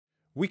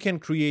we can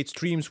create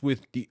streams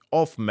with the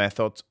off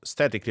method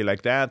statically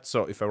like that.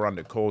 So if I run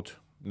the code,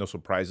 no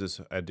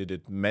surprises, I did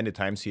it many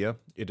times here,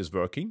 it is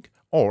working.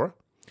 Or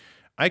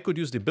I could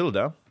use the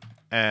builder,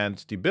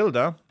 and the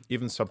builder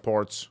even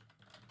supports,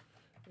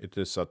 it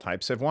is a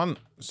typesafe one.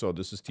 So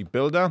this is the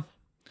builder,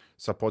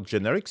 support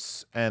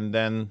generics, and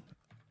then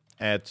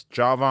add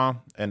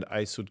Java, and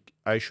I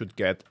should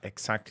get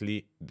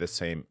exactly the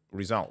same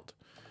result.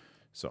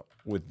 So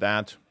with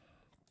that,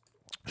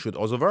 should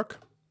also work,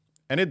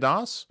 and it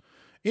does.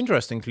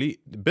 Interestingly,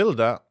 the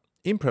builder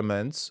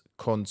implements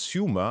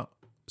consumer,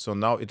 so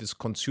now it is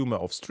consumer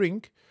of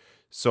string.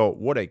 So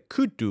what I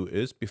could do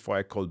is, before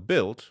I call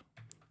build,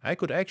 I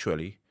could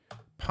actually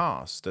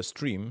pass the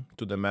stream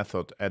to the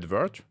method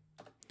add_word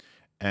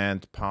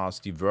and pass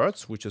the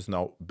words, which is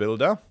now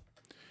builder.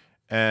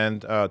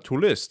 And to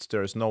list,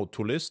 there is no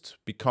to list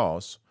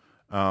because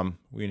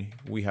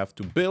we have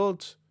to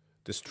build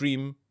the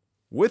stream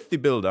with the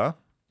builder,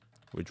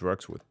 which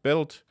works with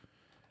build.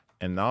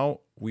 And now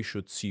we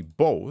should see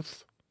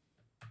both.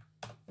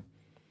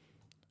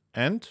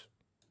 And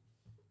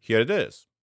here it is.